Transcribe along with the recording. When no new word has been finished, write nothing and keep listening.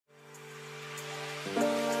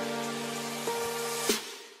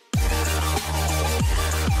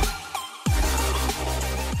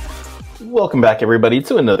Welcome back, everybody,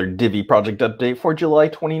 to another Divi Project update for July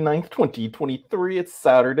 29th, 2023. It's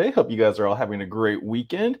Saturday. Hope you guys are all having a great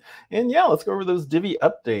weekend. And yeah, let's go over those Divi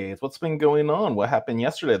updates. What's been going on? What happened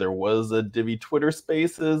yesterday? There was a Divi Twitter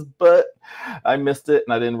Spaces, but I missed it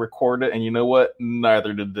and I didn't record it. And you know what?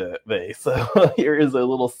 Neither did they. So here is a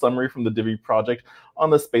little summary from the Divi Project on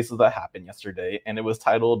the Spaces that happened yesterday. And it was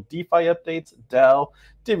titled DeFi Updates, DAO,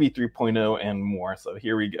 Divi 3.0, and more. So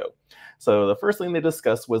here we go. So the first thing they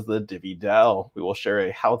discussed was the Divi DAO. We will share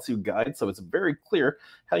a how-to guide so it's very clear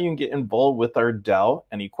how you can get involved with our DAO.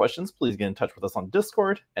 Any questions, please get in touch with us on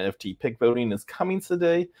Discord. NFT pick voting is coming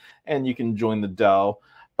today, and you can join the DAO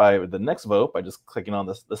by the next vote by just clicking on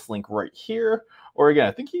this link right here. Or again,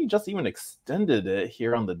 I think he just even extended it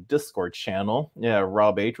here on the Discord channel. Yeah,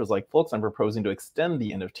 Rob H was like, folks, I'm proposing to extend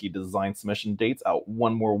the NFT design submission dates out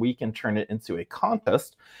one more week and turn it into a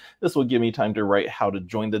contest. This will give me time to write how to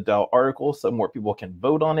join the DAO article so more people can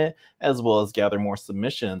vote on it, as well as gather more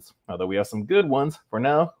submissions. Although we have some good ones, for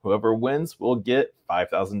now, whoever wins will get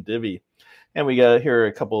 5,000 Divi. And we got here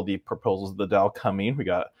a couple of the proposals of the DAO coming. We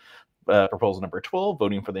got proposal number 12,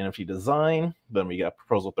 voting for the NFT design. Then we got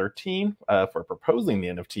proposal 13 for proposing the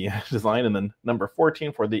NFT design. And then number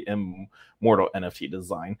 14 for the immortal NFT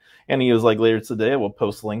design. And he was like, later today, I will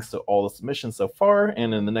post links to all the submissions so far.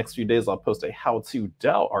 And in the next few days, I'll post a how-to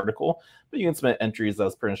DAO article. But you can submit entries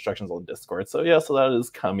as per instructions on Discord. So yeah, so that is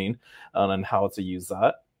coming on how to use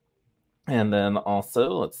that. And then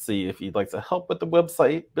also, let's see, if you'd like to help with the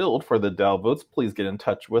website build for the DAO votes, please get in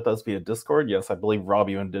touch with us via Discord. Yes, I believe Rob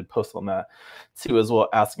even did post on that too as well,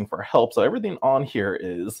 asking for help. So everything on here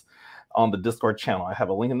is on the Discord channel. I have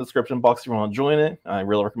a link in the description box if you want to join it. I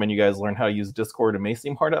really recommend you guys learn how to use Discord. It may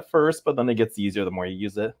seem hard at first, but then it gets easier the more you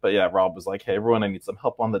use it. But yeah, Rob was like, hey, everyone, I need some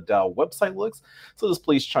help on the DAO website looks. So just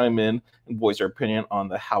please chime in and voice your opinion on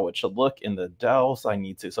how it should look in the DAO. So I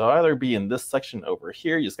need to. So either be in this section over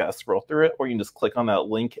here, you just got to scroll through it, or you can just click on that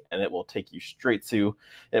link and it will take you straight to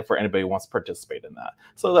it for anybody who wants to participate in that.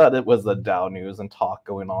 So that it was the DAO news and talk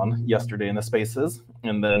going on yesterday in the spaces.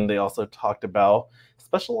 And then they also talked about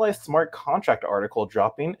specialized smart contract article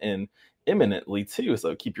dropping in imminently too,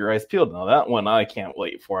 so keep your eyes peeled. Now that one I can't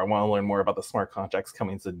wait for. I want to learn more about the smart contracts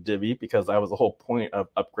coming to Divi, because that was the whole point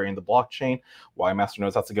of upgrading the blockchain, why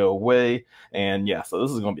Masternodes has to go away. And yeah, so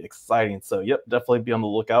this is going to be exciting. So yep, definitely be on the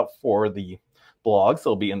lookout for the blogs.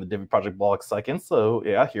 It'll be in the Divi Project blog second. So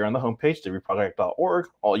yeah, here on the homepage, diviproject.org,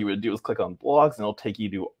 all you would do is click on blogs and it'll take you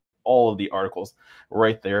to all of the articles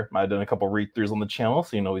right there. I've done a couple read-throughs on the channel,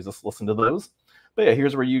 so you know, just listen to those. But yeah,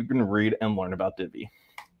 here's where you can read and learn about Divi.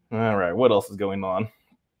 All right, what else is going on?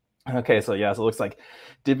 Okay, so yeah, so it looks like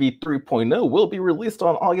Divi 3.0 will be released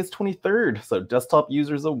on August 23rd. So desktop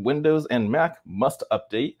users of Windows and Mac must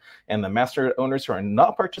update, and the Masternode owners who are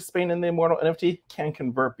not participating in the Immortal NFT can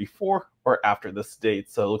convert before or after this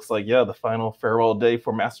date. So it looks like, yeah, the final farewell day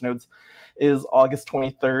for Masternodes is August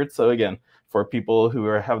 23rd. So again, for people who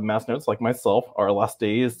have Masternodes like myself, our last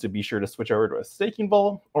day is to be sure to switch over to a staking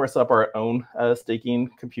vault or set up our own staking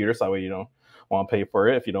computer, so that way you don't want to pay for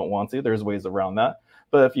it if you don't want to. There's ways around that.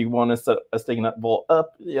 But if you want to set a staking vault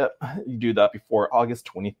up, yep, you do that before August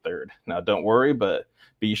 23rd. Now, don't worry, but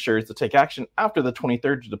be sure to take action after the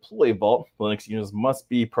 23rd to deploy Vault. Linux users must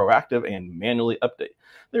be proactive and manually update.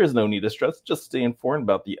 There is no need to stress, just stay informed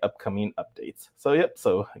about the upcoming updates. So yep,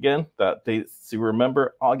 so again, that date to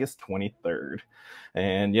remember, August 23rd.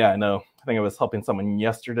 And yeah, I know, I think I was helping someone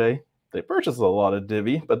yesterday. They purchased a lot of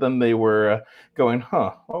Divi, but then they were going,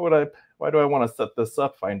 why do I want to set this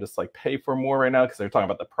up if I can just like pay for more right now? Because they're talking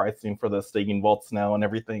about the pricing for the staking vaults now and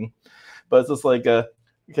everything. But it's just like,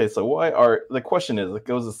 okay, so the question is, it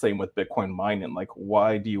goes the same with Bitcoin mining. Like,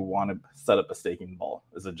 why do you want to set up a staking vault?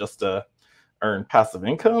 Is it just to earn passive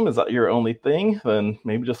income? Is that your only thing? Then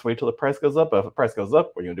maybe just wait till the price goes up. But if the price goes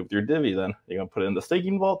up, what are you gonna do with your Divi then? You're gonna put it in the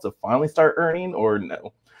staking vault to finally start earning, or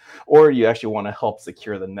no? Or you actually want to help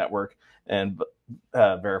secure the network and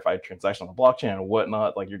verify transaction on the blockchain and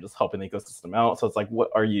whatnot, like you're just helping the ecosystem out. So it's like,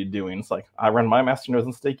 what are you doing? It's like, I run my Masternodes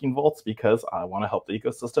and staking vaults because I want to help the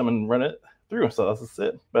ecosystem and run it through. So that's just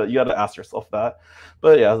it. But you got to ask yourself that.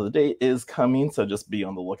 But yeah, the date is coming, so just be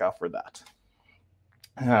on the lookout for that.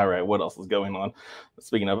 All right, what else is going on?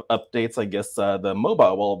 Speaking of updates, I guess the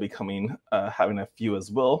mobile wallet will be coming, having a few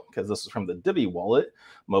as well, because this is from the Divi wallet.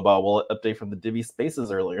 Mobile wallet update from the Divi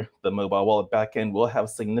Spaces earlier. The mobile wallet backend will have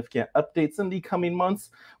significant updates in the coming months.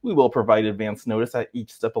 We will provide advance notice at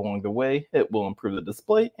each step along the way. It will improve the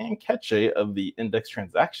display and cache of the index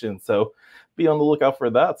transactions. So be on the lookout for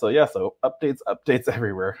that. So yeah, so updates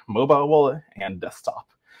everywhere, mobile wallet and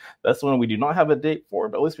desktop. That's one we do not have a date for,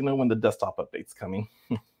 but at least we know when the desktop update's coming.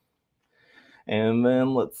 And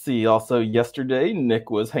then let's see, also yesterday,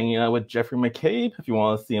 Nick was hanging out with Jeffrey McCabe. If you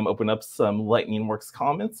want to see him open up some Lightning Works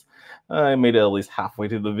comments, I made it at least halfway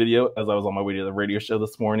through the video as I was on my way to the radio show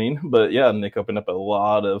this morning. But yeah, Nick opened up a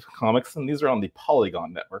lot of comics, and these are on the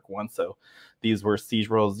Polygon Network one. So these were Siege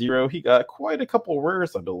World Zero. He got quite a couple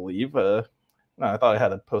rares, I believe. I thought I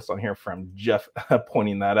had a post on here from Jeff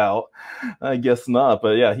pointing that out. I guess not,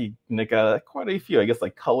 but yeah, Nick got quite a few. I guess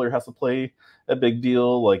like color has to play a big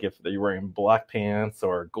deal, like if they're wearing black pants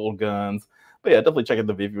or gold guns. But yeah, definitely check out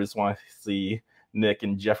the video if you just want to see Nick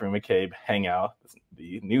and Jeffrey McCabe hang out.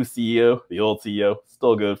 The new CEO, the old CEO,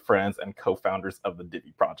 still good friends and co-founders of the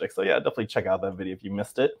Divi Project. So yeah, definitely check out that video if you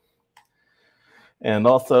missed it. And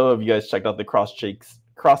also, if you guys checked out the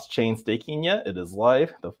cross-chain staking yet, it is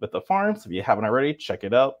live with the farms. If you haven't already, check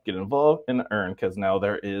it out, get involved, and earn, because now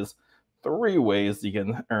there is 3 ways you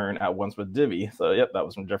can earn at once with Divi. So yep, that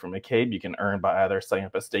was from Jeffrey McCabe. You can earn by either setting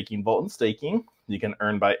up a staking vault and staking. You can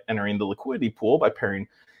earn by entering the liquidity pool by pairing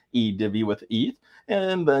eDivi with ETH.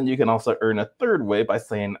 And then you can also earn a 3rd way by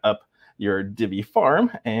setting up your Divi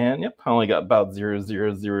farm. And yep, I only got about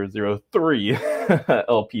 0.00003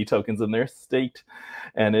 LP tokens in there staked.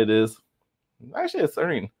 And it's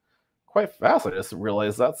earning quite fast. I just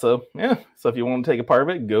realized that. So yeah, so if you want to take a part of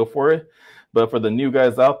it, go for it. But for the new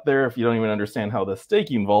guys out there, if you don't even understand how the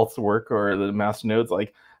staking vaults work or the masternodes,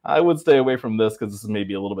 like, I would stay away from this because this is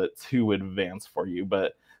maybe a little bit too advanced for you.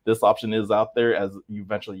 But this option is out there as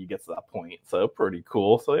eventually you get to that point. So pretty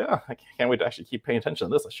cool. So yeah, I can't wait to actually keep paying attention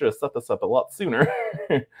to this. I should have set this up a lot sooner.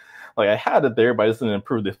 Like, I had it there, but I just didn't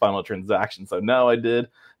approve the final transaction. So now I did.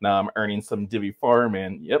 Now I'm earning some Divi farm,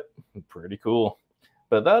 and yep, pretty cool.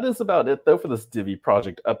 But that is about it, though, for this Divi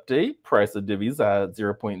project update. Price of Divi's at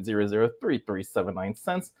 0.003379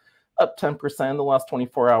 cents, up 10% in the last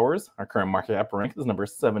 24 hours. Our current market cap rank is number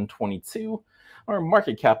 722. Our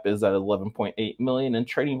market cap is at 11.8 million, and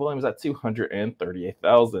trading volume is at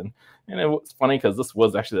 238,000. And it was funny because this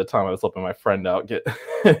was actually the time I was helping my friend out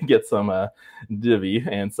get some Divi,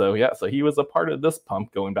 and so yeah, so he was a part of this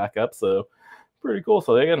pump going back up. So pretty cool.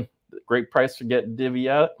 So again, great price to get Divi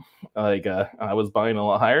at. Like, I was buying a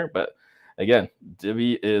lot higher, but again,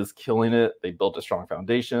 Divi is killing it. They built a strong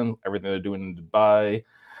foundation. Everything they're doing in Dubai,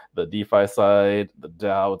 the DeFi side, the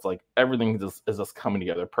DAO, it's like everything is just coming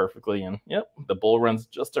together perfectly. And yep, the bull run's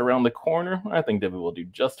just around the corner. I think Divi will do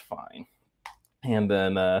just fine. And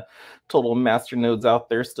then total master nodes out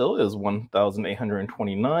there still is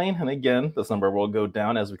 1,829. And again, this number will go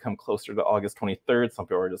down as we come closer to August 23rd. Some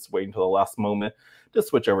people are just waiting until the last moment to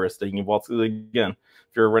switch over to staking vaults. Again,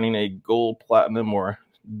 if you're running a gold, platinum, or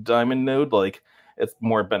diamond node, like, it's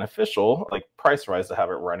more beneficial, like price-wise, to have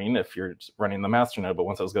it running if you're just running the master node. But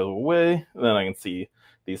once those go away, then I can see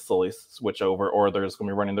these slowly switch over, or they're just going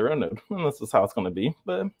to be running their own node. And this is how it's going to be.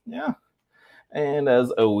 But yeah. And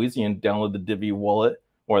as always, you can download the Divi wallet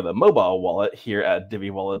or the mobile wallet here at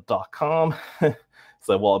DiviWallet.com. It's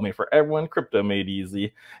a wallet made for everyone, crypto made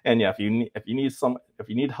easy. And yeah, if you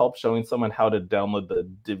need help showing someone how to download the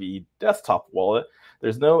Divi desktop wallet,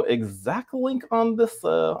 there's no exact link on this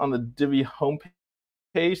on the Divi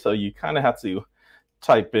homepage, so you kind of have to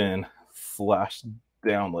type in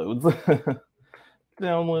 /downloads,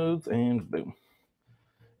 downloads, and boom.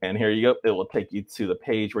 And here you go. It will take you to the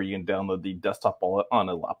page where you can download the desktop wallet on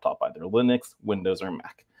a laptop, either Linux, Windows, or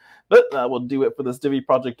Mac. But that will do it for this Divi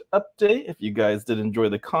project update. If you guys did enjoy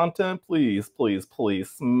the content, please, please, please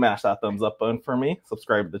smash that thumbs up button for me.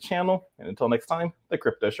 Subscribe to the channel. And until next time, the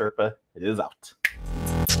Crypto Sherpa is out.